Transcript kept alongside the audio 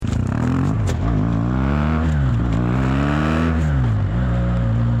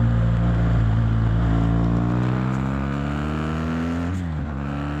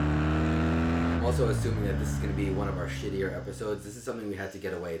this is going to be one of our shittier episodes. This is something we had to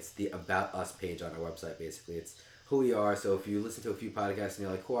get away. It's the About Us page on our website, basically. It's who we are. So if you listen to a few podcasts and you're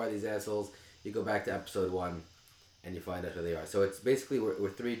like, who are these assholes? You go back to episode 1 and you find out who they are. So it's basically,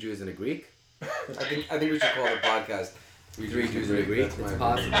 we're 3 Jews and a Greek. I think we should call the podcast Three Jews and a Greek. It's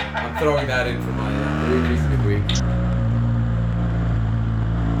possible. I'm throwing that in for my 3 Jews and a Greek.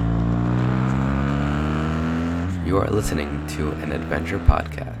 You are listening to an adventure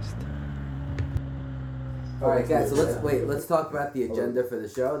podcast. Alright guys, so let's talk about the agenda for the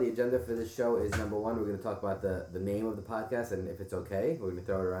show. The agenda for this show is number 1, we're going to talk about the name of the podcast, and if it's okay, we're going to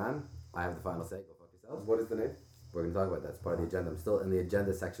throw it around. I have the final say, go fuck yourselves. What is the name? We're going to talk about that, it's part of the agenda. I'm still in the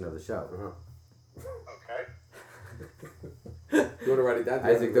agenda section of the show. Okay. You want to write it down?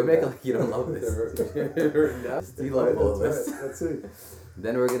 Isaac, don't make it like you don't love this. You love all of this. Let's see.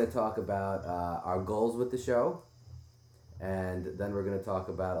 Then we're going to talk about our goals with the show, and then we're going to talk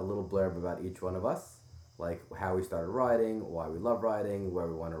about a little blurb about each one of us. Like how we started riding, why we love riding, where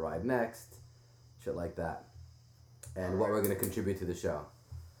we want to ride next, shit like that, and what we're going to contribute to the show,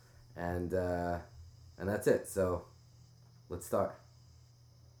 and that's it. So, let's start.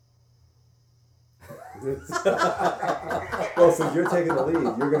 Well, since you're taking the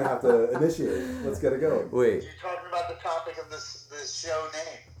lead, you're gonna have to initiate. Let's get it going. Wait. You're talking about the topic of this show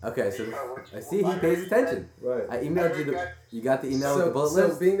name. Okay, so I see he pays attention. Right. I emailed you. You got the email with the bullet So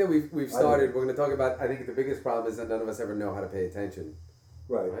list. being that we've started, we're going to talk about. I think the biggest problem is that none of us ever know how to pay attention.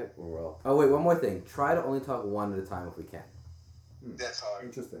 Right. Right. Well. Oh wait, one more thing. Try to only talk one at a time if we can. That's hard.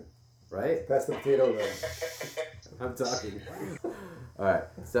 Interesting. Right? Pass the potato then. I'm talking. All right.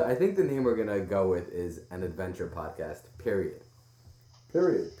 So I think the name we're gonna go with is an adventure podcast. Period.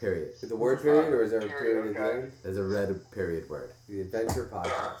 Period. Period. Is the word period or is there a period at the end? There's a red period word. The Adventure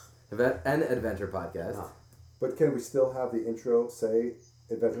Podcast. An adventure podcast. Ah. But can we still have the intro say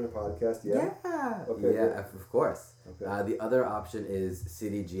Adventure Podcast? Yeah. Okay, Yeah, good. of course. Okay. The other option is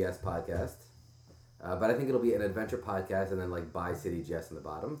CityGS podcast. But I think it'll be an adventure podcast and then like by CityGS in the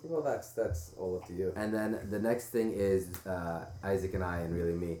bottom. Well, that's all up to you. And then the next thing is Isaac and I, and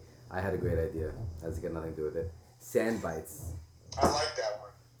really me. I had a great idea. Has got nothing to do with it. Sand Bites. I like that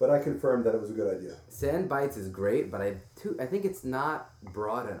one. But I confirmed that it was a good idea. Sand Bites is great, but I think it's not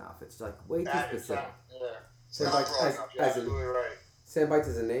broad enough. It's like way too That is specific. yeah. Sand Not Bites broad enough. You're as in absolutely right. Sandbites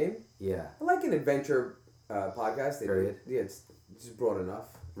is a name. Yeah. I like an adventure podcast. Period. Yeah, it's just broad enough.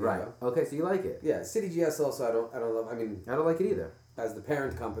 you Right. know? Okay, so you like it. Yeah, CityGS also I don't love. I mean, I don't like it either. as the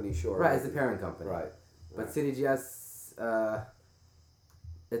parent company, sure. Right, as the parent company. Right. But right. CityGS,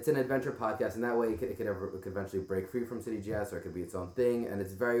 it's an adventure podcast, and that way it could eventually break free from CityGS, or it could be its own thing, and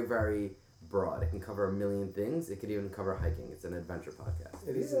it's very, very broad. It can cover a million things. It could even cover hiking. It's an adventure podcast.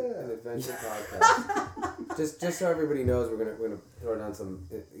 It is Yeah. an adventure podcast. just so everybody knows, we're gonna throw down some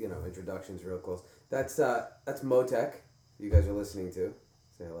introductions real close. That's Motec. You guys are listening to.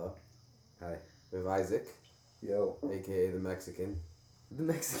 Say hello. Hi. We have Isaac, Yo. aka the Mexican. The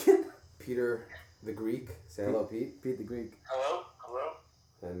Mexican? Peter, the Greek. Say hello, Pete. Pete the Greek. Hello? Hello?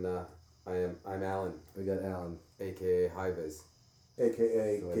 And I'm Alan, We got Alan. aka Highviz.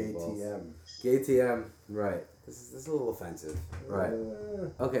 AKA Go ahead, KTM. KTM. Right. This is a little offensive. Right.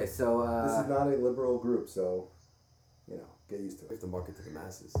 Okay, so This is not a liberal group, so, get used to We have it. to market to the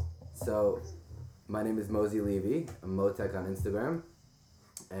masses. So, my name is Mosey Levy. I'm Motec on Instagram.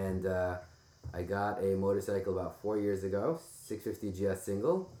 And I got a motorcycle about 4 years ago, 650 GS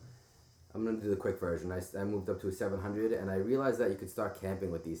single. I'm going to do the quick version. I moved up to a 700, and I realized that you could start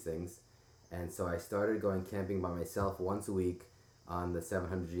camping with these things. And so I started going camping by myself once a week on the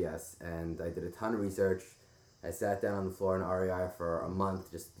 700 GS, and I did a ton of research. I sat down on the floor in REI for a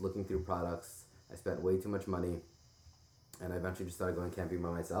month just looking through products. I spent way too much money, and I eventually just started going camping by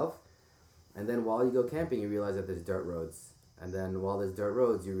myself. And then while you go camping, you realize that there's dirt roads. And then while there's dirt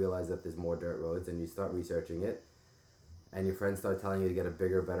roads, you realize that there's more dirt roads, and you start researching it. And your friends start telling you to get a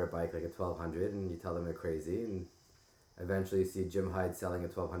bigger, better bike like a 1200, and you tell them they're crazy. And eventually you see Jim Hyde selling a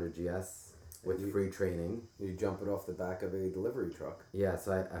 1200 GS with free training. You jump it off the back of a delivery truck. Yeah,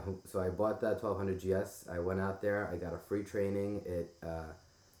 so I bought that 1200 GS. I went out there. I got a free training.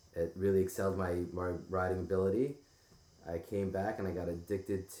 It really excelled my riding ability. I came back and I got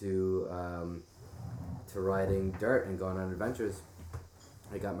addicted to riding dirt and going on adventures.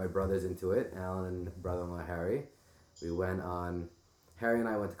 I got my brothers into it, Alan and brother-in-law Harry. Harry and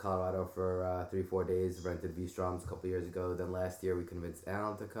I went to Colorado for 3-4 days, rented V-Stroms a couple years ago. Then last year we convinced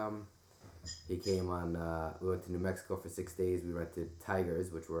Alan to come. He came on, we went to New Mexico for 6 days. We rented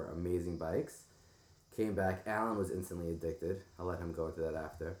Tigers, which were amazing bikes. Came back, Alan was instantly addicted. I'll let him go into that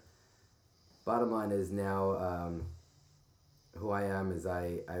after. Bottom line is now who I am is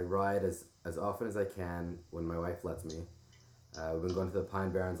I ride as often as I can when my wife lets me. We've been going to the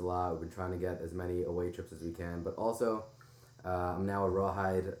Pine Barrens a lot. We've been trying to get as many away trips as we can. But also, I'm now a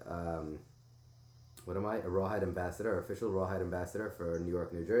Rawhide, what am I? A Rawhide ambassador, official Rawhide ambassador for New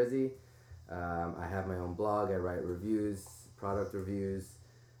York, New Jersey. I have my own blog. I write reviews, product reviews.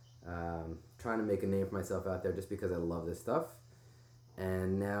 Trying to make a name for myself out there just because I love this stuff.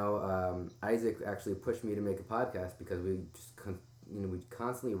 And now Isaac actually pushed me to make a podcast because we just we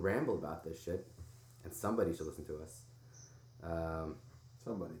constantly ramble about this shit, and somebody should listen to us.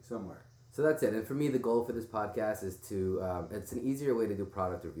 Somebody, somewhere. So that's it. And for me, the goal for this podcast is to, it's an easier way to do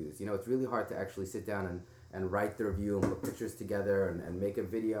product reviews. You know, it's really hard to actually sit down and write the review and put pictures together and make a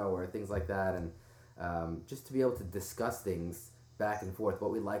video or things like that. And just to be able to discuss things back and forth,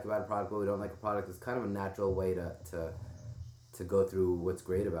 what we like about a product, what we don't like a product, is kind of a natural way to go through what's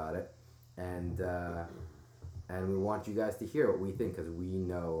great about it. And we want you guys to hear what we think because we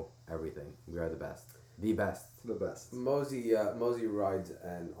know everything. We are the best. The best. The best. Mosey rides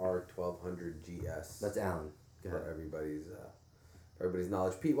an R1200 GS. That's Alan. Go ahead. For everybody's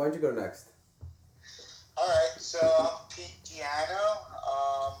knowledge. Pete, why don't you go next? All right, so I'm Pete Giano.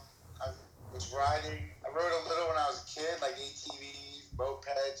 I was riding. I rode a little when I was a kid, like ATVs,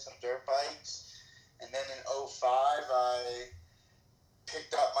 mopeds, some dirt bikes, and then in '05 I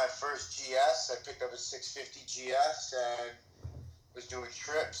picked up my first GS. I picked up a 650 GS and was doing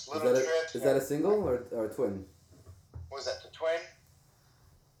trips, trips. Is that a single or a twin? What was that, the twin?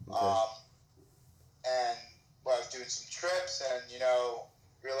 Okay. And I was doing some trips and,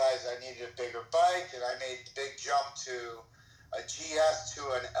 realized I needed a bigger bike, and I made the big jump to a GS to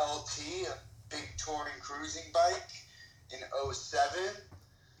an LT, a big touring cruising bike in '07.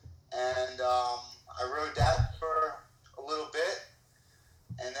 And I rode that for a little bit.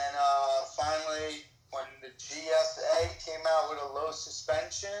 And then finally, when the GSA came out with a low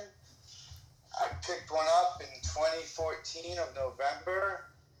suspension, I picked one up in 2014 of November.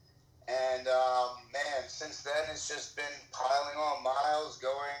 And man, since then it's just been piling on miles,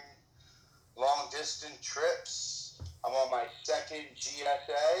 going long distance trips. I'm on my second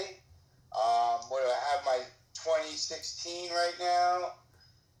GSA. What do I have? My 2016 right now.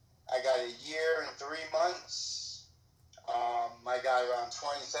 I got a year and 3 months. I got around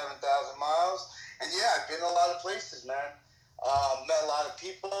 27,000 miles. And yeah, I've been a lot of places, man. Met a lot of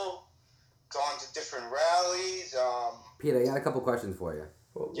people, gone to different rallies. Pete, I got a couple questions for you.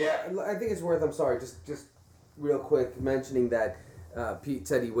 Well, yeah, I think it's worth. I'm sorry, just real quick mentioning that Pete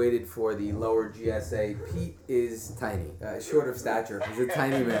said he waited for the lower GSA. Pete is Tiny. Short of stature. He's a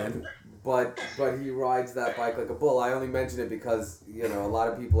tiny man. But he rides that bike like a bull. I only mention it because a lot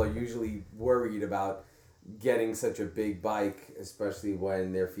of people are usually worried about getting such a big bike, especially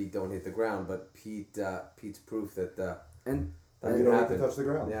when their feet don't hit the ground. But Pete's proof that And you don't have to touch the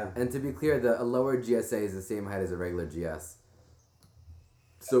ground. Yeah. And to be clear, a lower GSA is the same height as a regular GS.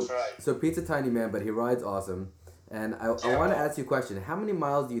 That's right. So Pete's a tiny man, but he rides awesome. And I want to ask you a question. How many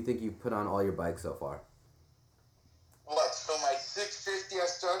miles do you think you've put on all your bikes so far? What? So my 650, I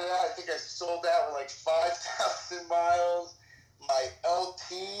started out, I think I sold out with like 5,000 miles. My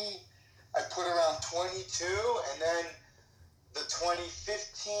LT, I put around 22. And then the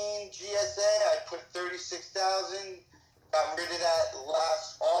 2015 GSA, I put 36,000. Got rid of that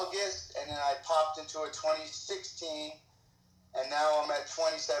last August. And then I popped into a 2016. And now I'm at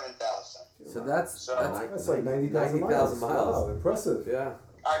 27,000. So that's like 90,000 miles. Wow, impressive. Yeah.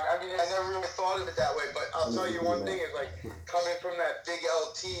 I mean, I never really thought of it that way, but I'll tell you one thing is like coming from that big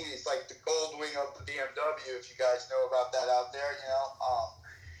LT, it's like the gold wing of the BMW, if you guys know about that out there,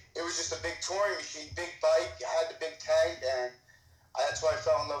 It was just a big touring machine, big bike, it had the big tank, and that's why I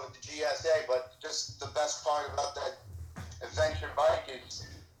fell in love with the GSA, but just the best part about that adventure bike is,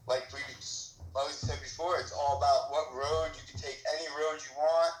 like we always said before, it's all about what road. You can take any road you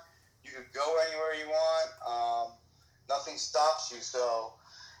want. You can go anywhere you want. Nothing stops you. So,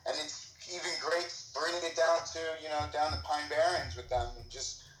 and it's even great bringing it down to Pine Barrens with them and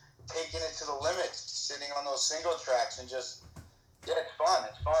just taking it to the limits, sitting on those single tracks and just, yeah, it's fun.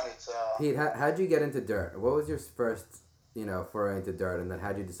 It's fun. It's Pete, how'd you get into dirt? What was your first, foray into dirt, and then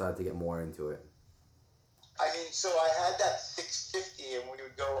how'd you decide to get more into it? I mean, so I had that 650, and we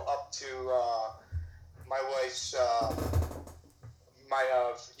would go up to my wife's. My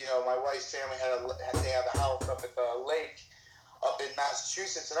wife's family they have a house up at the lake, up in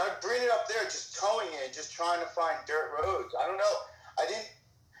Massachusetts, and I'd bring it up there, just towing it, just trying to find dirt roads. I don't know.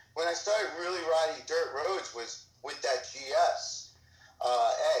 When I started really riding dirt roads was with that GS.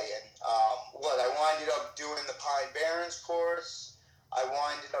 I winded up doing the Pine Barrens course. I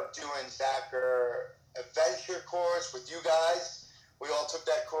winded up doing Zachar adventure course with you guys. We all took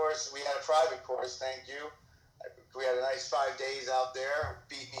that course. We had a private course. Thank you. We had a nice 5 days out there.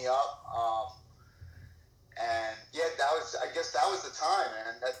 Beat me up. And yeah, I guess that was the time,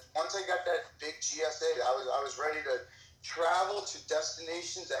 man. That once I got that big GS8, I was ready to travel to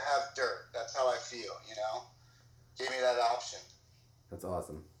destinations that have dirt. That's how I feel, you know. Gave me that option. That's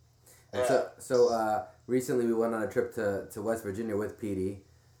awesome. And Yeah. so recently we went on a trip to West Virginia with Petey,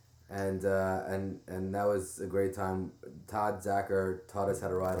 and that was a great time. Todd Zacher taught us how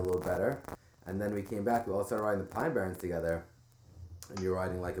to ride a little better, and then we came back. We all started riding the Pine Barrens together, and you're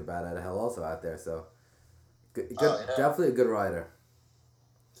riding like a bat out of hell also out there. So, good, Oh, yeah. definitely a good rider.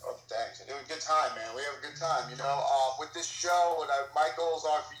 Oh, thanks. It was a good time, man. We have a good time. You know, with this show, my goals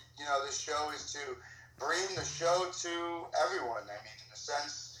are for, you know, this show is to bring the show to everyone. I mean, in a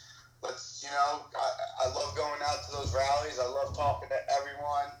sense, let's, you know, I love going out to those rallies. I love talking to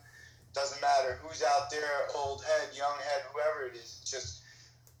everyone. Doesn't matter who's out there, old head, young head, whoever it is. It's just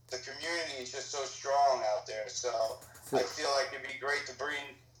the community is just so strong out there. So I feel like it'd be great to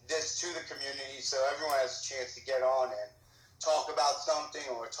bring this to the community so everyone has a chance to get on and talk about something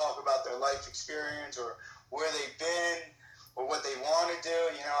or talk about their life experience or where they've been or what they want to do.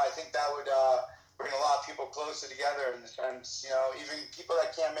 You know, I think that would bring a lot of people closer together in the sense, you know, even people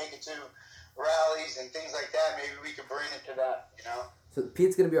that can't make it to rallies and things like that, maybe we could bring it to them, you know? So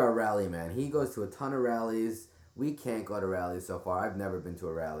Pete's gonna be our rally man. He goes to a ton of rallies. We can't go to rallies so far. I've never been to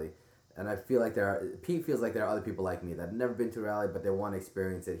a rally, and I feel like Pete feels like there are other people like me that have never been to a rally, but they want to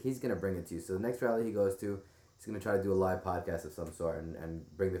experience it. He's gonna bring it to you. So the next rally he goes to, he's gonna try to do a live podcast of some sort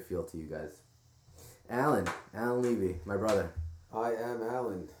and bring the feel to you guys. Alan Levy, my brother. I am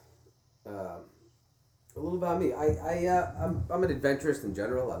Alan. A little about me. I'm an adventurist in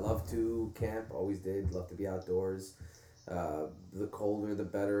general. I love to camp. Always did. Love to be outdoors. The colder the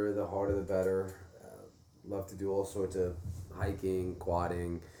better. The harder the better. Love to do all sorts of hiking,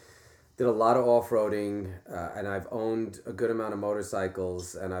 quadding. Did a lot of off-roading, and I've owned a good amount of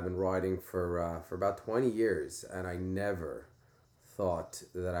motorcycles, and I've been riding for about 20 years, and I never thought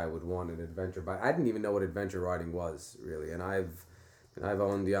that I would want an adventure bike. I didn't even know what adventure riding was, really, and I've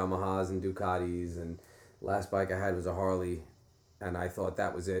owned Yamahas and Ducatis, and last bike I had was a Harley, and I thought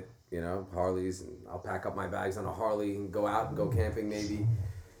that was it, you know, Harleys, and I'll pack up my bags on a Harley and go out and go camping maybe.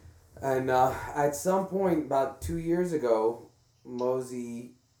 And at some point, about 2 years ago,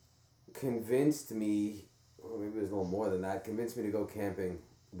 Mosey convinced me, or maybe it was a little more than that, convinced me to go camping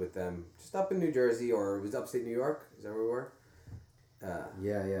with them, just up in New Jersey, or it was upstate New York, is that where we were?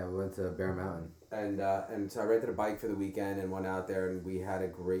 Yeah, we went to Bear Mountain. And so I rented a bike for the weekend and went out there, and we had a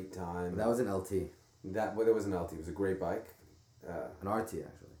great time. That was an LT. There was an LT. It was a great bike. An RT,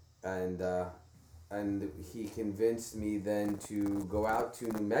 actually. And he convinced me then to go out to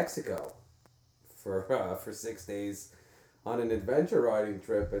New Mexico for 6 days on an adventure riding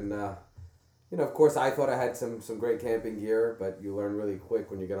trip. And, you know, of course, I thought I had some great camping gear, but you learn really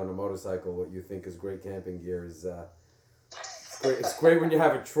quick when you get on a motorcycle what you think is great camping gear is... It's great when you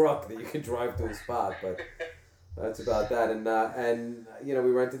have a truck that you can drive to a spot, but that's about that. And you know,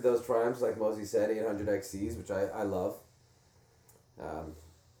 we rented those Triumphs, like Mosey said, 800 XCs, which I love.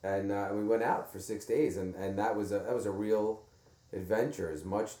 And we went out for 6 days, and that was a real adventure. As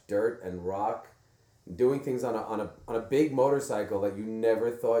much dirt and rock, doing things on a big motorcycle that you never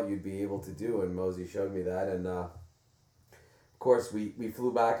thought you'd be able to do. And Mosey showed me that, and of course, we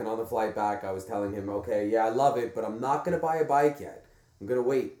flew back, and on the flight back, I was telling him, okay, yeah, I love it, but I'm not going to buy a bike yet. I'm going to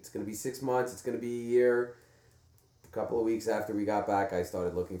wait. It's going to be 6 months. It's going to be a year. A couple of weeks after we got back, I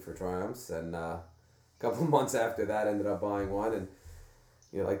started looking for Triumphs, and a couple of months after that, ended up buying one. And,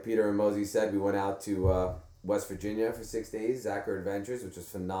 you know, like Peter and Mosey said, we went out to West Virginia for 6 days, Zacher Adventures, which was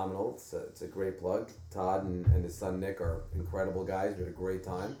phenomenal. It's a great plug. Todd and his son Nick are incredible guys. We had a great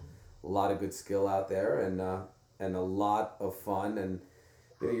time. A lot of good skill out there, and a lot of fun, and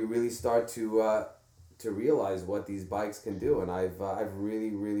you know, you really start to realize what these bikes can do, and I've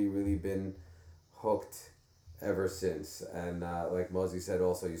really been hooked ever since. And like Mosey said,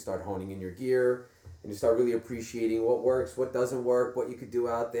 also you start honing in your gear, and you start really appreciating what works, what doesn't work, what you could do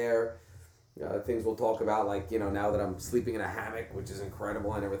out there. Things we'll talk about, like, you know, now that I'm sleeping in a hammock, which is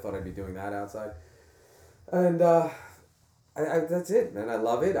incredible. I never thought I'd be doing that outside, and that's it, man. I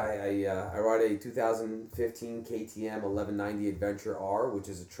love it. I ride a 2015 KTM 1190 Adventure R, which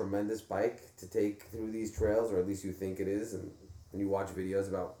is a tremendous bike to take through these trails, or at least you think it is, and you watch videos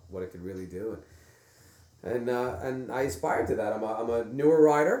about what it could really do. And I aspire to that. I'm a newer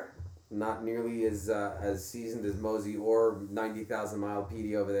rider, not nearly as seasoned as Mosey or 90,000 mile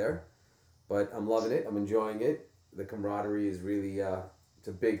PD over there, but I'm loving it. I'm enjoying it. The camaraderie is really it's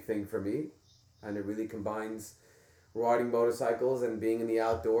a big thing for me. and it really combines riding motorcycles and being in the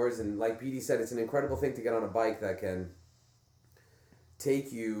outdoors. And like Petey said, it's an incredible thing to get on a bike that can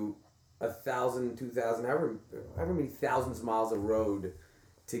take you 1,000, 2,000, however many thousands of miles of road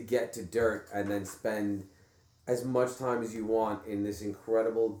to get to dirt, and then spend as much time as you want in this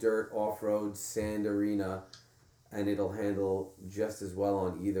incredible dirt off-road sand arena, and it'll handle just as well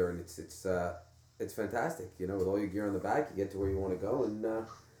on either. And it's fantastic, you know, with all your gear on the back, you get to where you want to go. And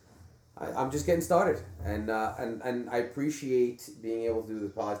I'm just getting started, and I appreciate being able to do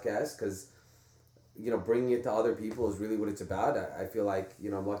this podcast, because, you know, bringing it to other people is really what it's about. I feel like,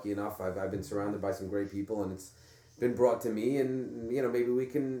 you know, I'm lucky enough. I've been surrounded by some great people, and it's been brought to me, and, you know, maybe we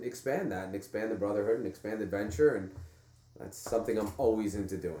can expand that and expand the brotherhood and expand the adventure, and that's something I'm always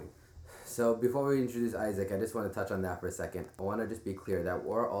into doing. So before we introduce Isaac, I just want to touch on that for a second. I want to just be clear that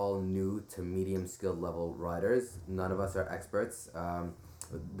we're all new to medium skilled level riders. None of us are experts.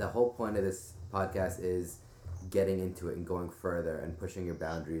 The whole point of this podcast is getting into it and going further and pushing your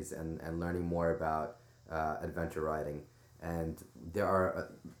boundaries and learning more about adventure riding. And there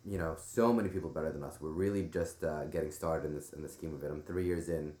are, you know, so many people better than us. We're really just getting started in the scheme of it. I'm 3 years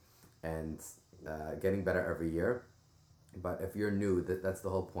in, and getting better every year. But if you're new, that's the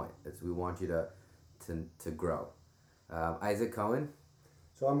whole point. We want you to grow. Isaac Cohen.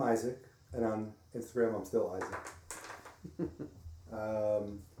 So I'm Isaac, and on Instagram I'm still Isaac.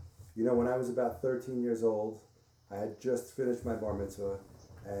 You know, when I was about 13 years old, I had just finished my bar mitzvah,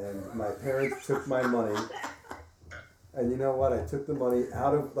 and my parents took my money. And you know what? I took the money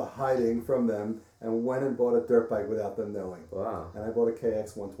out of the hiding from them and went and bought a dirt bike without them knowing. Wow. And I bought a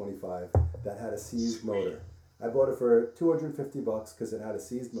KX 125 that had a seized motor. I bought it for $250 because it had a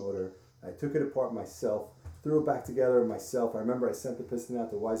seized motor. I took it apart myself, threw it back together myself. I remember I sent the piston out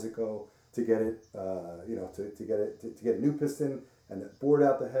to Weizico to get it, to get a new piston, and bored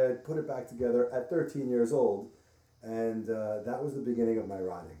out the head, put it back together at 13 years old, and that was the beginning of my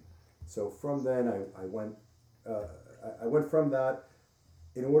riding. So from then I went from that.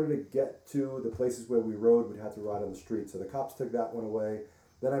 In order to get to the places where we rode, we'd have to ride on the street. So the cops took that one away.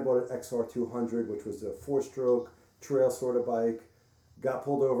 Then I bought an XR200, which was a 4-stroke trail sort of bike. Got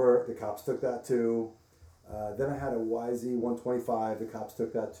pulled over. The cops took that too. Then I had a YZ125. The cops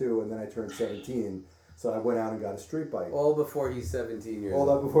took that too. And then I turned 17. So I went out and got a street bike. All before he's 17 years old.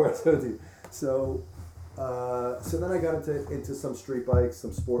 All that before I was 17. So then I got into some street bikes,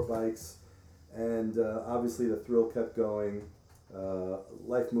 some sport bikes. And obviously the thrill kept going.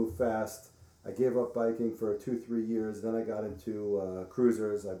 Life moved fast. I gave up biking for 2-3 years. Then I got into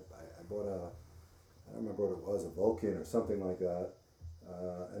cruisers. I bought I don't remember what it was, a Vulcan or something like that.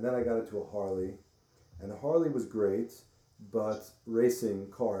 And then I got into a Harley. And the Harley was great, but racing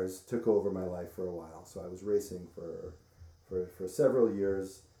cars took over my life for a while. So I was racing for several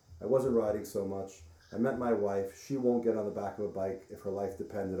years. I wasn't riding so much. I met my wife. She won't get on the back of a bike if her life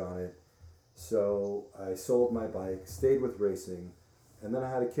depended on it. So I sold my bike, stayed with racing, and then I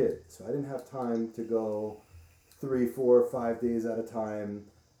had a kid. So I didn't have time to go 3, 4, 5 days at a time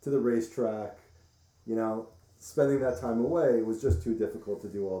to the racetrack. You know, spending that time away was just too difficult to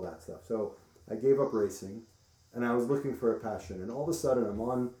do all that stuff. So I gave up racing, and I was looking for a passion. And all of a sudden, I'm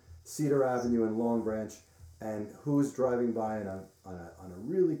on Cedar Avenue in Long Branch, and who's driving by on a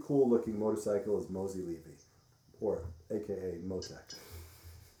really cool looking motorcycle is Mosey Levy, or AKA Motek.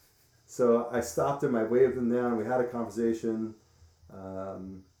 So I stopped him, I waved him down, we had a conversation,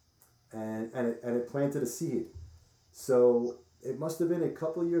 and it planted a seed. So it must have been a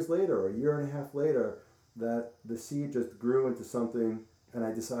couple of years later, or a year and a half later, that the seed just grew into something, and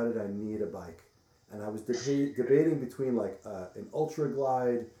I decided I need a bike. And I was debating between like an Ultra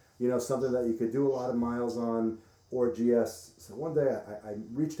Glide, you know, something that you could do a lot of miles on, or GS. So one day I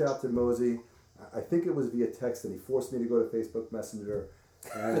reached out to Mosey. I think it was via text, and he forced me to go to Facebook Messenger.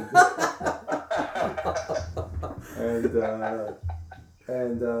 And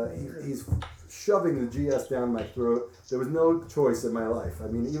he's shoving the GS down my throat. There was no choice in my life. I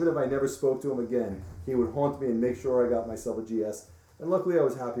mean, even if I never spoke to him again, he would haunt me and make sure I got myself a GS. And luckily, I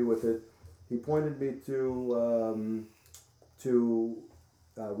was happy with it. He pointed me to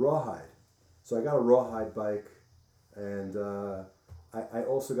Rawhide. So I got a Rawhide bike, and I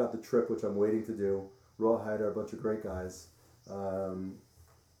also got the Trip, which I'm waiting to do. Rawhide are a bunch of great guys.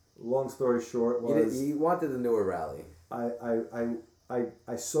 Long story short was... You wanted the newer Rally.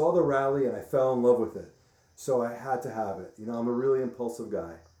 I saw the Rally and I fell in love with it. So I had to have it. You know, I'm a really impulsive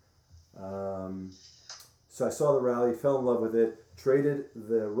guy. So I saw the Rally, fell in love with it, traded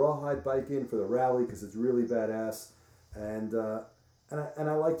the Rawhide bike in for the Rally because it's really badass. And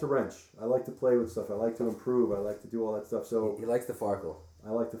I like to wrench. I like to play with stuff. I like to improve. I like to do all that stuff. So he likes the Farkle. I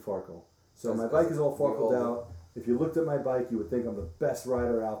like the Farkle. So my bike is all forkled out. If you looked at my bike, you would think I'm the best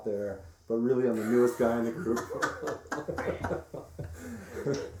rider out there, but really I'm the newest guy in the group.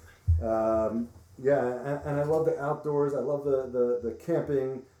 And I love the outdoors. I love the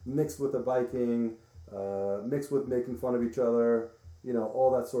camping mixed with the biking, mixed with making fun of each other, all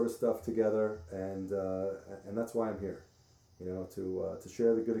that sort of stuff together. And that's why I'm here, to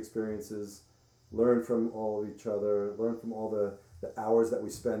share the good experiences, learn from all of each other, learn from all the hours that we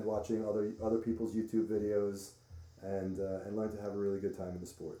spend watching other people's YouTube videos, and learn to have a really good time in the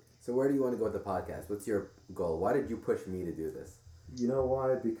sport. So where do you want to go with the podcast? What's your goal? Why did you push me to do this? You know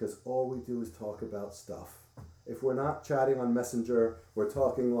why? Because all we do is talk about stuff. If we're not chatting on Messenger, we're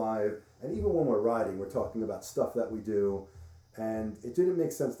talking live, and even when we're riding, we're talking about stuff that we do, and it didn't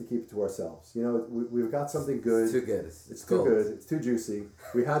make sense to keep it to ourselves. We've got something good. It's too good. It's too good. It's too juicy.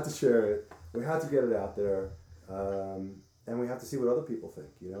 We had to share it. We had to get it out there, and we have to see what other people think.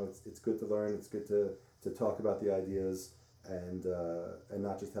 It's good to learn. It's good to talk about the ideas, and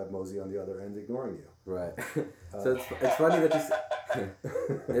not just have Mosey on the other end ignoring you. Right. So it's funny that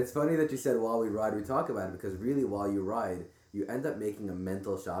it's funny that you said while we ride we talk about it, because really while you ride you end up making a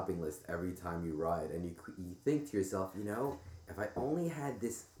mental shopping list every time you ride, and you think to yourself, if I only had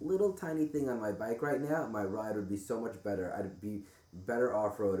this little tiny thing on my bike right now, my ride would be so much better. I'd be better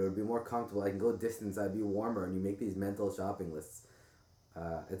off-road. It would be more comfortable. I can go distance. I'd be warmer. And you make these mental shopping lists.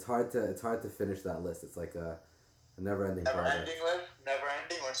 It's hard to finish that list. It's like a never-ending project. Never-ending list,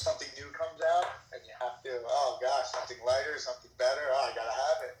 never-ending. When something new comes out, and you have to, oh gosh, something lighter, something better. Oh, I gotta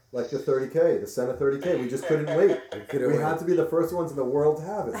have it. Like the 30K, the Senna 30K. We just couldn't wait. We had to be the first ones in the world to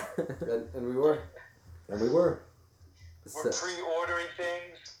have it. And we were. And we were. We're pre-ordering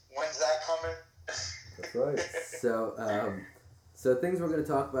things. When's that coming? That's right. So things we're going to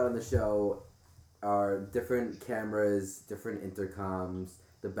talk about on the show are different cameras, different intercoms,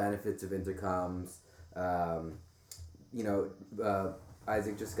 the benefits of intercoms.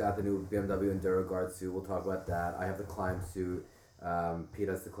 Isaac just got the new BMW Enduro Guard suit. We'll talk about that. I have the Climb suit. Pete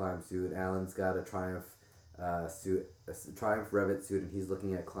has the Climb suit. Alan's got a Triumph suit, a Triumph Revit suit, and he's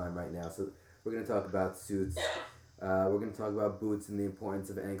looking at Climb right now. So we're going to talk about suits. We're going to talk about boots and the importance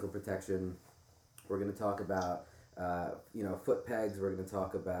of ankle protection. We're going to talk about foot pegs. We're going to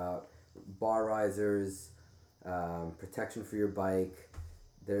talk about bar risers, protection for your bike.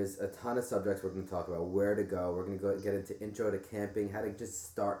 There's a ton of subjects we're going to talk about. Where to go. We're going to get into intro to camping, how to just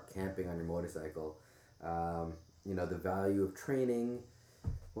start camping on your motorcycle. The value of training.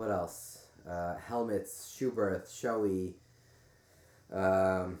 What else? Helmets, shoe birth, showy.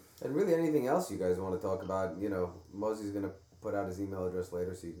 And really anything else you guys want to talk about. Mosey's going to put out his email address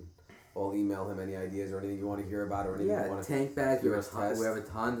later, so you can all email him any ideas or anything you want to hear about or anything you want to tank bags. We have a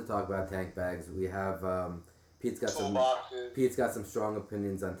ton to talk about tank bags. We have Pete's got some strong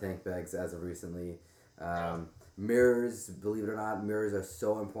opinions on tank bags as of recently. Mirrors, believe it or not, mirrors are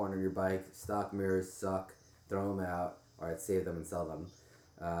so important on your bike. Stock mirrors suck. Throw them out. All right, save them and sell them.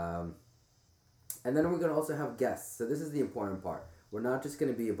 And then we're going to also have guests. So this is the important part. We're not just going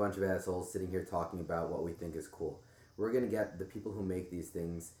to be a bunch of assholes sitting here talking about what we think is cool. We're going to get the people who make these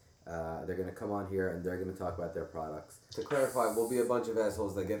things. They're going to come on here and they're going to talk about their products. To clarify, we'll be a bunch of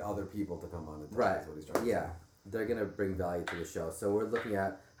assholes that get other people to come on and talk. Right. That's what he's trying to say. They're going to bring value to the show. So we're looking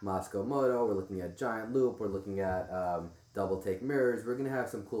at Moscow Moto. We're looking at Giant Loop. We're looking at double take mirrors. We're going to have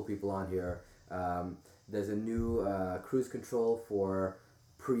some cool people on here. There's a new cruise control for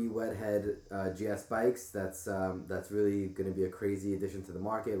pre-wet head GS bikes. That's really going to be a crazy addition to the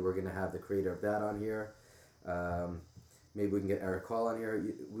market. We're going to have the creator of that on here. Maybe we can get Eric Hall on here.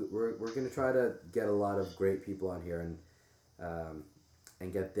 We're going to try to get a lot of great people on here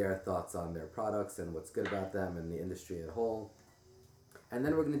and get their thoughts on their products and what's good about them and the industry as a whole. And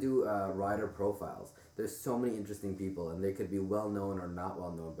then we're going to do rider profiles. There's so many interesting people, and they could be well-known or not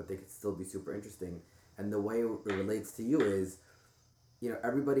well-known, but they could still be super interesting. And the way it relates to you is,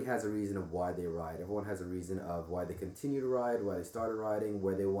 everybody has a reason of why they ride. Everyone has a reason of why they continue to ride, why they started riding,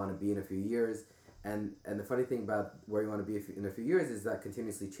 where they want to be in a few years. And the funny thing about where you want to be in a few years is that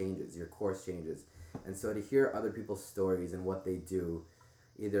continuously changes. Your course changes. And so to hear other people's stories and what they do,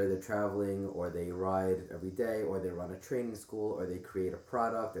 either they're traveling or they ride every day or they run a training school or they create a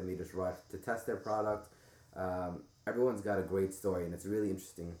product and they just ride to test their product. Everyone's got a great story and it's really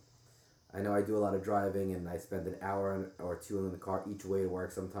interesting. I know I do a lot of driving and I spend an hour or two in the car each way to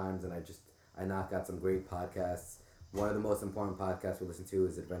work sometimes, and I knock out some great podcasts. One of the most important podcasts we listen to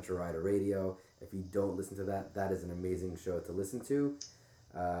is Adventure Rider Radio. If you don't listen to that, that is an amazing show to listen to.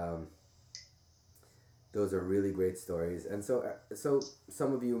 Those are really great stories. And so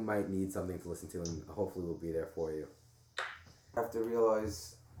some of you might need something to listen to, and hopefully we'll be there for you. You have to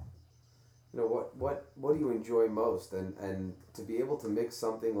realize what do you enjoy most, and to be able to mix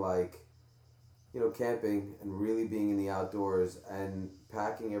something like, camping and really being in the outdoors and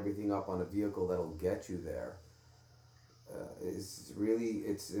packing everything up on a vehicle that'll get you there, is really,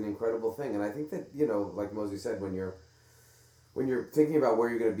 it's an incredible thing. And I think that, like Mosey said, when you're thinking about where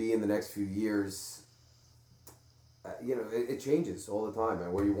you're going to be in the next few years, it changes all the time,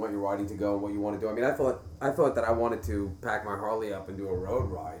 and where you want your riding to go and what you want to do. I mean, I thought that I wanted to pack my Harley up and do a road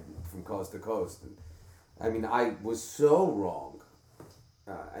ride from coast to coast. And I mean, I was so wrong.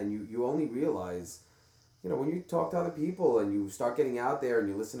 And you only realize, when you talk to other people and you start getting out there and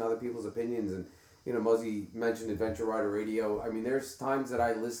you listen to other people's opinions, and, Mosey mentioned Adventure Rider Radio. I mean, there's times that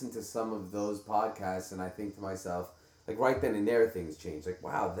I listen to some of those podcasts and I think to myself, like, right then and there, things change. Like,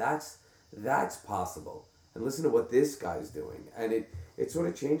 wow, that's possible. And listen to what this guy's doing. And it sort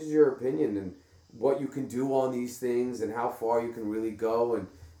of changes your opinion and what you can do on these things and how far you can really go and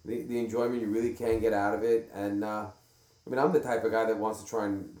the enjoyment you really can get out of it. And, I'm the type of guy that wants to try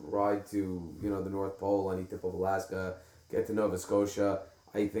and ride to, the North Pole, any tip of Alaska, get to Nova Scotia.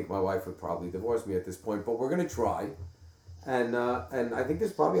 I think my wife would probably divorce me at this point, but we're going to try. And I think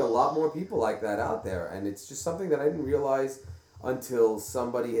there's probably a lot more people like that out there. And it's just something that I didn't realize until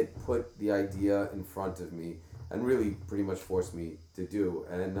somebody had put the idea in front of me and really pretty much forced me to do.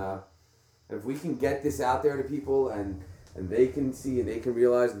 And if we can get this out there to people and they can see and they can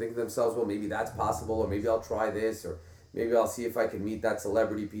realize and think to themselves, well, maybe that's possible, or maybe I'll try this, or maybe I'll see if I can meet that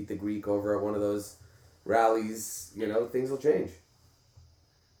celebrity Pete the Greek over at one of those rallies, things will change.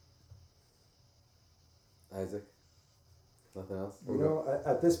 Isaac? Nothing else?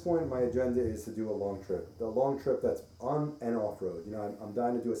 At this point, my agenda is to do a long trip. The long trip that's on and off road. I'm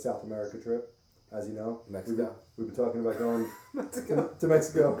dying to do a South America trip, as you know. Mexico. We've been talking about going to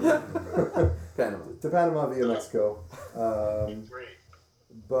Mexico. Panama. To Panama via Mexico. Great.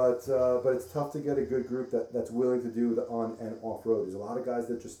 But it's tough to get a good group that's willing to do the on and off road. There's a lot of guys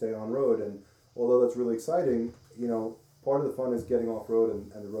that just stay on road, and although that's really exciting, part of the fun is getting off road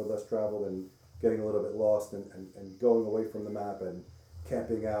and the road less traveled and getting a little bit lost and going away from the map and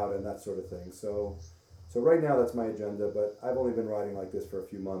camping out and that sort of thing. So right now that's my agenda, but I've only been riding like this for a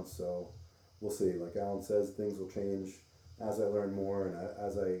few months, so we'll see. Like Alan says, things will change as I learn more and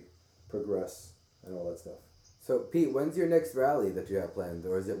as I progress and all that stuff. So, Pete, when's your next rally that you have planned,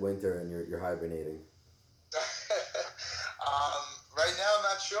 or is it winter and you're hibernating? Right now, I'm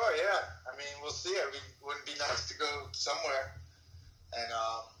not sure. Yeah, I mean, we'll see. I mean, wouldn't be nice to go somewhere, and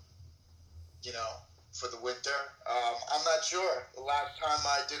for the winter. I'm not sure. The last time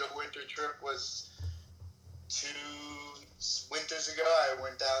I did a winter trip was 2 winters ago. I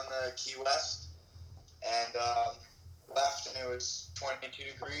went down to Key West and left, and it was 22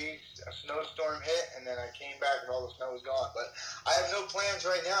 degrees. A snowstorm hit, and then I came back, and all the snow was gone. But I have no plans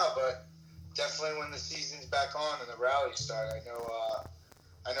right now. But definitely when the season's back on and the rallies start, I know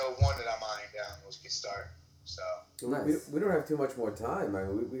one that I'm eyeing down. We'll get started. So nice. We don't have too much more time. I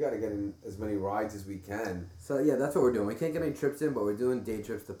mean, we got to get in as many rides as we can. So yeah, that's what we're doing. We can't get any trips in, but we're doing day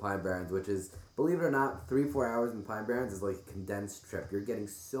trips to Pine Barrens, which is, believe it or not, 3-4 hours in Pine Barrens is like a condensed trip. You're getting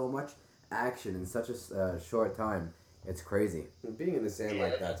so much action in such a short time. It's crazy. And being in the sand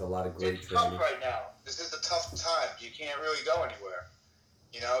like that's a lot of great it's training. tough right now. This is the tough time. You can't really go anywhere.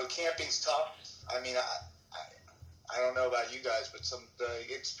 Camping's tough. I mean, I don't know about you guys, but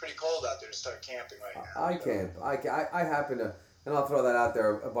it's pretty cold out there to start camping right now. I camp. I happen to, and I'll throw that out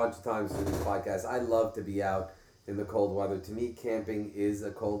there a bunch of times through this podcast. I love to be out in the cold weather. To me, camping is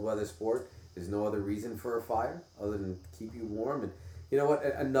a cold weather sport. There's no other reason for a fire other than keep you warm. And you know what?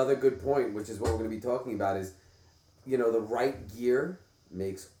 Another good point, which is what we're going to be talking about, is the right gear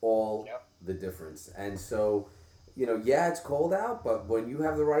makes all the difference. And so, it's cold out, but when you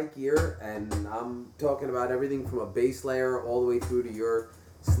have the right gear, and I'm talking about everything from a base layer all the way through to your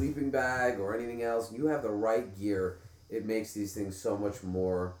sleeping bag or anything else, you have the right gear, it makes these things so much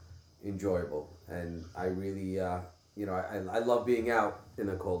more enjoyable. And I really, I love being out in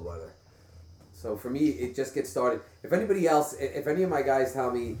the cold weather. So for me, it just gets started. If any of my guys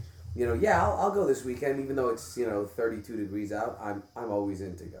tell me, I'll go this weekend, even though it's 32 degrees out, I'm always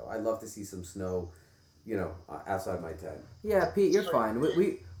in to go. I love to see some snow, outside my tent. Yeah, Pete, you're fine.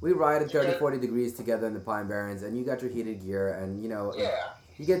 We ride at 30, 40 degrees together in the Pine Barrens, and you got your heated gear, and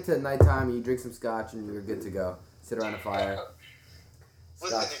you get to nighttime and you drink some scotch and you're good to go. Sit around a fire.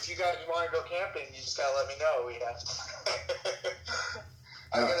 Listen, if you guys want to go camping, you just gotta let me know. We have.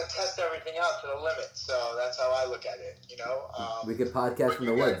 I'm gonna test everything out to the limit, so that's how I look at it. We could podcast from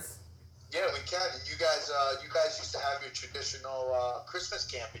the woods. Yeah, we can. And you guys used to have your traditional Christmas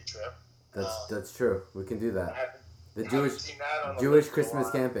camping trip. That's true. We can do that. I The haven't seen that on the Jewish list Christmas in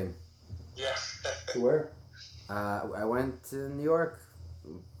a while. camping. Yeah. To where? I went to New York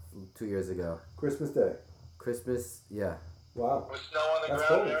 2 years ago. Christmas Day. Christmas, yeah. Wow. With snow on the That's ground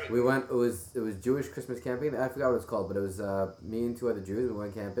cool. and everything. We went. It was Jewish Christmas camping. I forgot what it's called, but it was me and two other Jews. We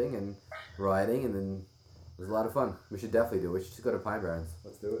went camping and riding, and then it was a lot of fun. We should definitely do it. We should just go to Pine Barrens,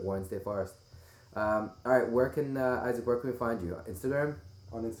 Let's do it. Warren State Forest. All right, where can Isaac? Where can we find you? Instagram,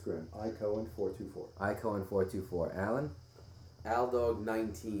 On Instagram, iCohen424. iCohen424. Alan,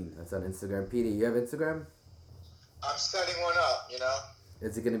 Aldog19. that's on Instagram. Petey, you have Instagram? I'm setting one up, you know.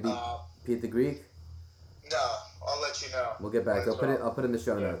 Is it gonna be Pete the Greek? No, I'll let you know. We'll get back. I'll put it in the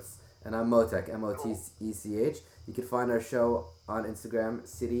show notes. And I'm Motech, Motech. You can find our show on Instagram,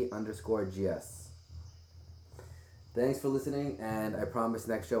 city_GS. Thanks for listening, and I promise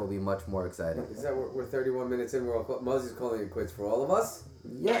next show will be much more exciting. Is that we're 31 minutes in? Mosey's calling it quits for all of us.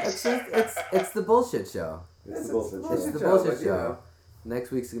 Yeah, it's the bullshit show. It's the bullshit It's show. the show, bullshit but, you show. know.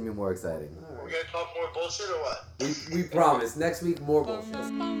 Next week's gonna be more exciting. We're gonna talk more bullshit or what? We promise. Next week, more bullshit.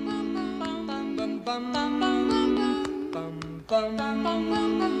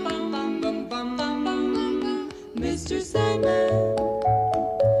 Mr. Sandman,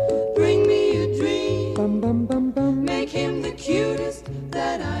 bring me a dream. Make him the cutest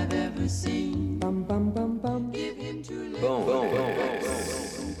that I've ever seen. Give him two legs.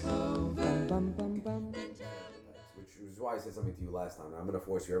 Which is why I said something to you last time. I'm gonna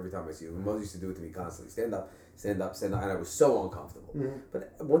force you every time I see you. Mosey used to do it to me constantly. Stand up, stand up, stand up, and I was so uncomfortable.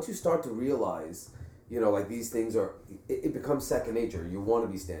 But once you start to realize, like these things are, it becomes second nature. You want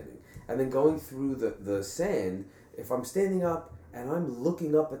to be standing, and then going through the sand. If I'm standing up and I'm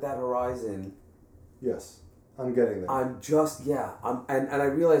looking up at that horizon, Yes, I'm getting there. I'm just and I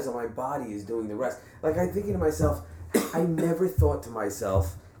realize that my body is doing the rest. Like I'm thinking to myself, I never thought to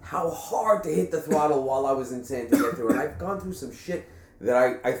myself how hard to hit the throttle while I was in sand to get through. And I've gone through some shit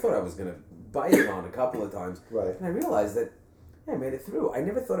that I thought I was gonna bite it on a couple of times. Right. And I realized that I made it through. I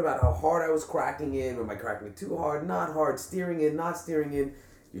never thought about how hard I was cracking in. Am I cracking it too hard? Not hard. Steering in, not steering in.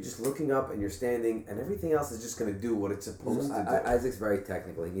 You're just looking up and you're standing, and everything else is just gonna do what it's supposed to do. Isaac's very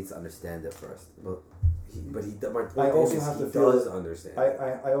technical. He needs to understand it first. My point I also is have he to feel does it. understand.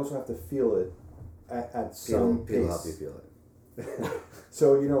 I also have to feel it at some People pace. help you feel it.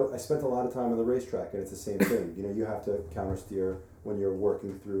 So, I spent a lot of time on the racetrack, and it's the same thing. You have to counter steer when you're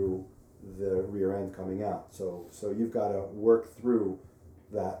working through the rear end coming out. So you've got to work through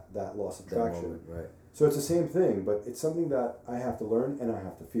that loss of That traction. moment, right? So it's the same thing, but it's something that I have to learn and I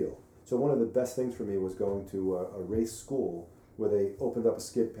have to feel. So one of the best things for me was going to a race school where they opened up a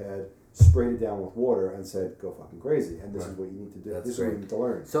skid pad, sprayed it down with water, and said, "Go fucking crazy." And this is what you need to do. That's this is what great. you need to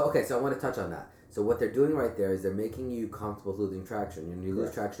learn. So I want to touch on that. So what they're doing right there is they're making you comfortable with losing traction. And you lose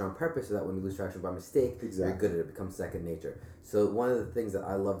Correct. traction on purpose, so that when you lose traction by mistake, you're Exactly. good at it. It becomes second nature. So one of the things that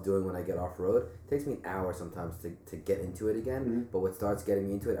I love doing when I get off road, it takes me an hour sometimes to get into it again. Mm-hmm. But what starts getting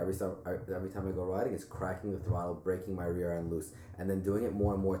me into it every time I go riding is cracking the throttle, breaking my rear end loose, and then doing it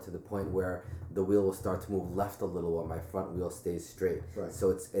more and more to the point where the wheel will start to move left a little while my front wheel stays straight. Right. So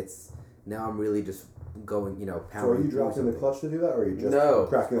it's now I'm really just going, So are powering you through dropping the something. clutch to do that, or are you just No.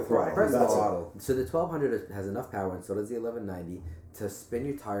 cracking the throttle? Press the That's it. throttle. So the 1200 has enough power, and so does the 1190, to spin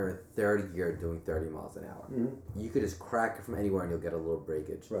your tire in third gear doing 30 miles an hour. You could just crack it from anywhere and you'll get a little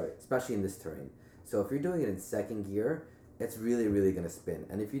breakage, Right. especially in this terrain. So if you're doing it in second gear, it's really, really going to spin.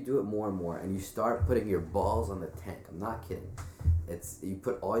 And if you do it more and more and you start putting your balls on the tank, I'm not kidding, you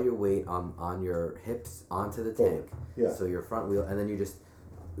put all your weight on your hips onto the Forward. tank, Yeah. so your front wheel, and then you just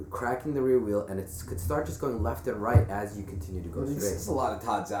cracking the rear wheel, and it could start just going left and right as you continue to go This straight. is a lot of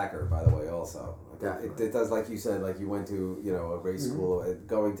Todd Zacher, by the way, also. Definitely. It does, like you said, like you went to, a race school.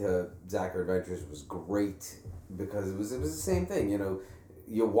 Going to Zacher Adventures was great because it was the same thing,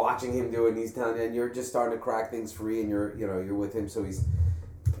 You're watching him do it, and he's telling you, and you're just starting to crack things free, and you're with him, so he's.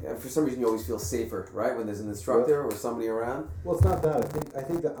 For some reason, you always feel safer, right, when there's an instructor or somebody around. Well, it's not that. I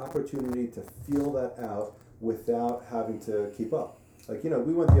think the opportunity to feel that out without having to keep up. Like, we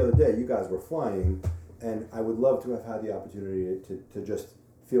went the other day, you guys were flying, and I would love to have had the opportunity to just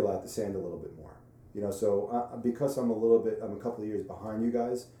feel out the sand a little bit more. So because I'm a couple of years behind you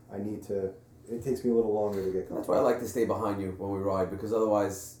guys, it takes me a little longer to get comfortable. That's why I like to stay behind you when we ride, because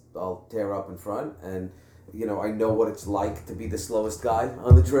otherwise I'll tear up in front, and I know what it's like to be the slowest guy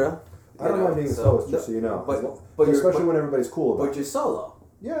on the trail. I don't mind being the slowest, just so you know. But especially when everybody's cool about But you're solo.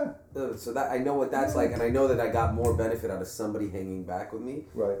 Yeah. So that I know what that's like, and I know that I got more benefit out of somebody hanging back with me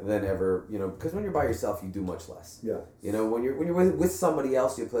Right. than ever, because when you're by yourself, you do much less. Yeah. When you're with somebody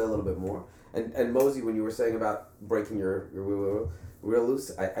else, you play a little bit more. And Mosey, when you were saying about breaking your wheel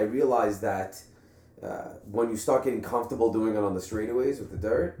loose, I realized that when you start getting comfortable doing it on the straightaways with the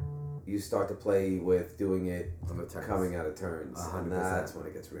dirt, you start to play with doing it On the turns. coming out of turns, 100%. and that's when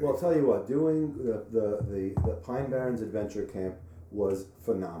it gets really. Well, I'll tell you what, doing the Pine Barrens Adventure Camp was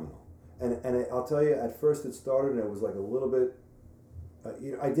phenomenal. And I'll tell you, at first it started and it was like a little bit,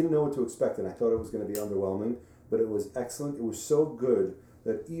 I didn't know what to expect, and I thought it was going to be underwhelming, but it was excellent. It was so good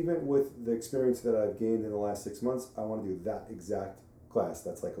that even with the experience that I've gained in the last 6 months, I want to do that exact class.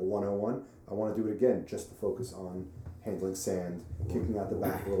 That's like a 101. I want to do it again just to focus on handling sand, kicking out the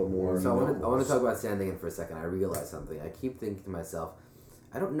back a little more. So I want to talk about sand again for a second. I realized something. I keep thinking to myself,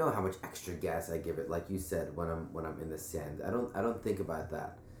 I don't know how much extra gas I give it. Like you said, when I'm in the sand, I don't think about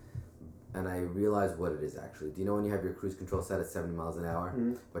that. And I realize what it is actually. Do you know when you have your cruise control set at 70 miles an hour,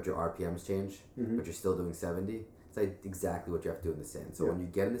 but your RPMs change, but you're still doing 70? It's like exactly what you have to do in the sand. So when you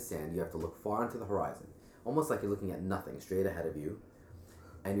get in the sand, you have to look far into the horizon, almost like you're looking at nothing straight ahead of you,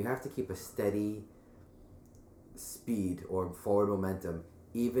 and you have to keep a steady speed or forward momentum,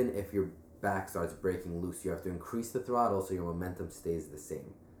 even if your back starts breaking loose. You have to increase the throttle so your momentum stays the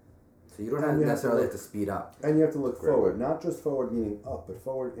same. So you don't necessarily have to speed up. And you have to look forward, not just forward meaning up, but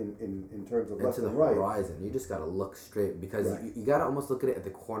forward in terms of left into the and right. horizon. You just got to look straight because you got to almost look at it at the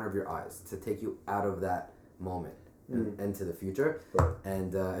corner of your eyes to take you out of that moment and into the future. Right.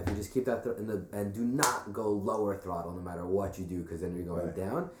 And if you just keep that and do not go lower throttle no matter what you do, because then you're going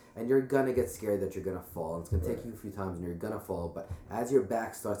down and you're gonna get scared that you're gonna fall. And it's gonna take you a few times and you're gonna fall. But as your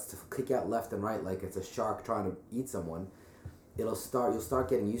back starts to kick out left and right like it's a shark trying to eat someone, you'll start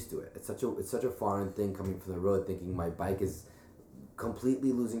getting used to it. It's such a foreign thing coming from the road, thinking my bike is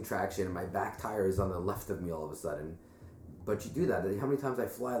completely losing traction and my back tire is on the left of me all of a sudden. But you do that. How many times I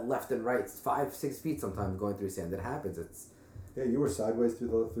fly left and right, 5-6 feet sometimes going through sand. It happens. It's You were sideways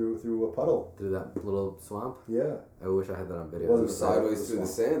through a puddle. through that little swamp. Yeah. I wish I had that on video. Wasn't was sideways through the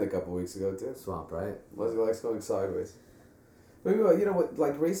sand a couple weeks ago too. Swamp, right? Was it like going sideways? But you know what?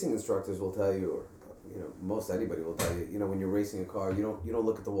 Like racing instructors will tell you, or most anybody will tell you. When you're racing a car, you don't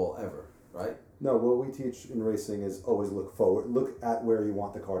look at the wall ever, right? No, what we teach in racing is always look forward. Look at where you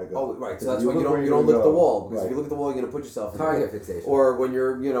want the car to go. Oh, right. So If that's why you look where don't look at the go, wall, because right. if you look at the wall, you're gonna put yourself in Target the fixation. Or when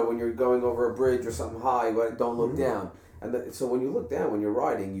you're going over a bridge or something high, don't look down. And so when you look down when you're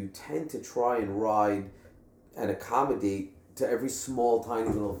riding, you tend to try and ride and accommodate to every small tiny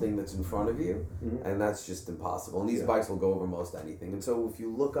little thing that's in front of you, and that's just impossible. And these bikes will go over most anything. And so if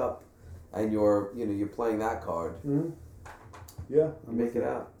you look up and you're playing that card, Yeah, you make it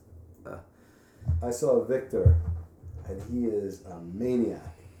out. I saw Victor, and he is a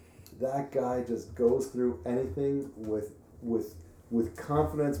maniac. That guy just goes through anything with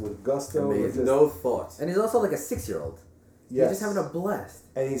confidence, with gusto. Amazing. With just, No thoughts. And he's also like a 6-year-old. yes. He's just having a blast.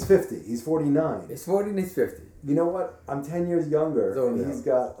 And he's 50. He's 49. He's 40 and he's 50. You know what? I'm 10 years younger, So, and yeah. he's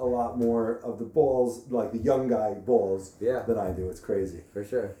got a lot more of the balls, like the young guy balls, Yeah. than I do. It's crazy. For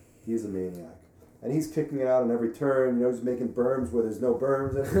sure. He's a maniac. And he's kicking it out on every turn. He's making berms where there's no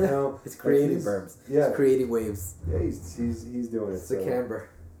berms. He's creating Like berms. Yeah. He's creating waves. Yeah, he's doing it. It's a camber.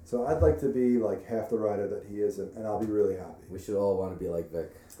 So I'd like to be like half the rider that he is, and I'll be really happy. We should all want to be like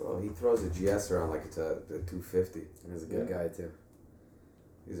Vic. Oh, he throws a GS around like it's a 250. He's a good guy too.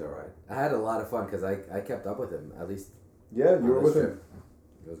 He's all right. I had a lot of fun because I kept up with him, at least. Yeah, on you were this with him. trip.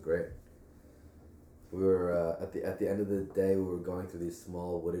 It was great. We were at the end of the day. We were going through these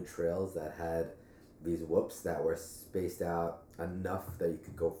small wooded trails that had these whoops that were spaced out enough that you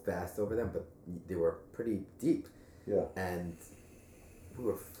could go fast over them, but they were pretty deep. Yeah. And we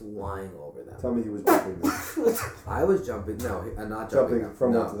were flying over them. Tell me he was jumping there. I was jumping. No, I'm not Jumping jumping.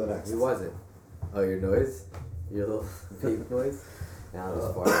 from no, one to the next. He wasn't. Oh, your noise? Your little beep noise? Now I'm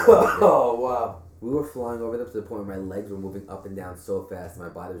just farting. Oh wow. We were flying over them to the point where my legs were moving up and down so fast, and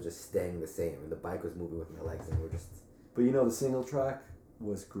my body was just staying the same, and the bike was moving with my legs, and we were just But the single track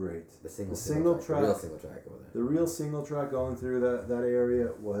was great. the single track. the real single track over there. The real single track going through that area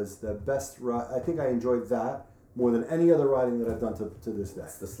was the best ride. I think I enjoyed that more than any other riding that I've done to this day.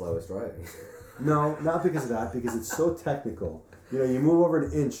 That's the slowest riding. No, not because of that, because it's so technical. You move over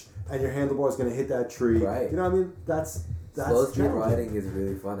an inch and your handlebar is going to hit that tree. Right. You know what I mean? That's Slow speed challenging. riding is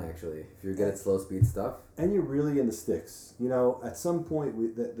really fun, actually. If you're good at slow speed stuff. And you're really in the sticks. At some point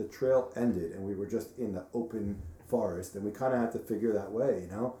the trail ended and we were just in the open forest, and we kind of had to figure that way.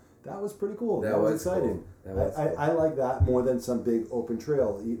 That was pretty cool. That was exciting. Cool. That was cool. I like that more than some big open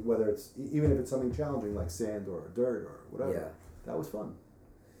trail, whether it's even if it's something challenging like sand or dirt or whatever. Yeah. That was fun.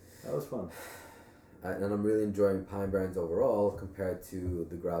 And I'm really enjoying Pine Barrens overall compared to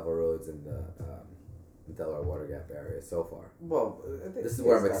the gravel roads in the Delaware Water Gap area so far. Well, I think This is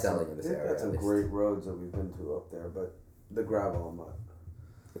where I'm got excelling some- in this they've area, got at some least. great roads that we've been to up there, but the gravel I'm not.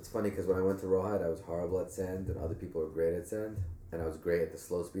 It's funny because when I went to Rawhide, I was horrible at sand, and other people were great at sand. and I was great at the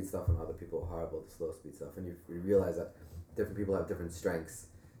slow speed stuff, and other people were horrible at the slow speed stuff. And you realize that different people have different strengths.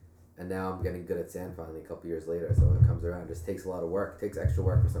 And now I'm getting good at sand finally a couple years later. So when it comes around, it just takes a lot of work. It takes extra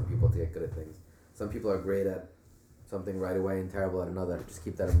work for some people to get good at things. Some people are great at something right away and terrible at another. Just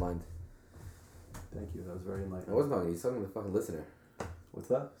keep that in mind. Thank you. That was very enlightening. I wasn't talking to you. He's talking to the fucking listener. What's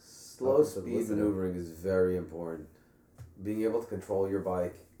that? Slow Talking to the speed listener. maneuvering is very important. Being able to control your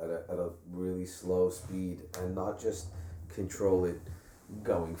bike at a really slow speed and not just control it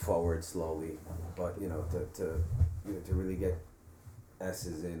going forward slowly, but to really get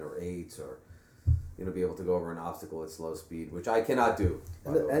S's in or 8s or be able to go over an obstacle at slow speed, which I cannot do.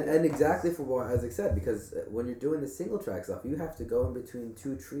 And exactly for what Isaac said, because when you're doing the single track stuff, you have to go in between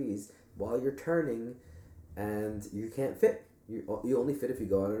two trees while you're turning, and you can't fit. You only fit if you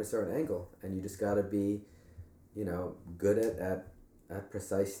go out at a certain angle, and you just gotta be, good at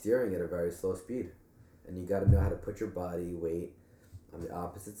precise steering at a very slow speed, and you gotta know how to put your body weight on the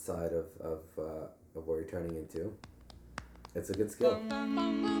opposite side of where you're turning into. It's a good skill.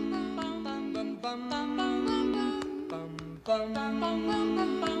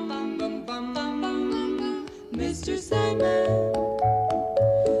 Mr. Sandman,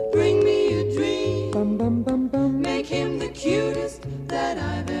 bring me a dream. Make him the cutest that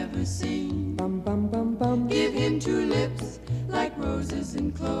I've ever seen. Give him 2 lips like roses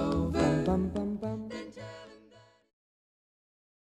and clover.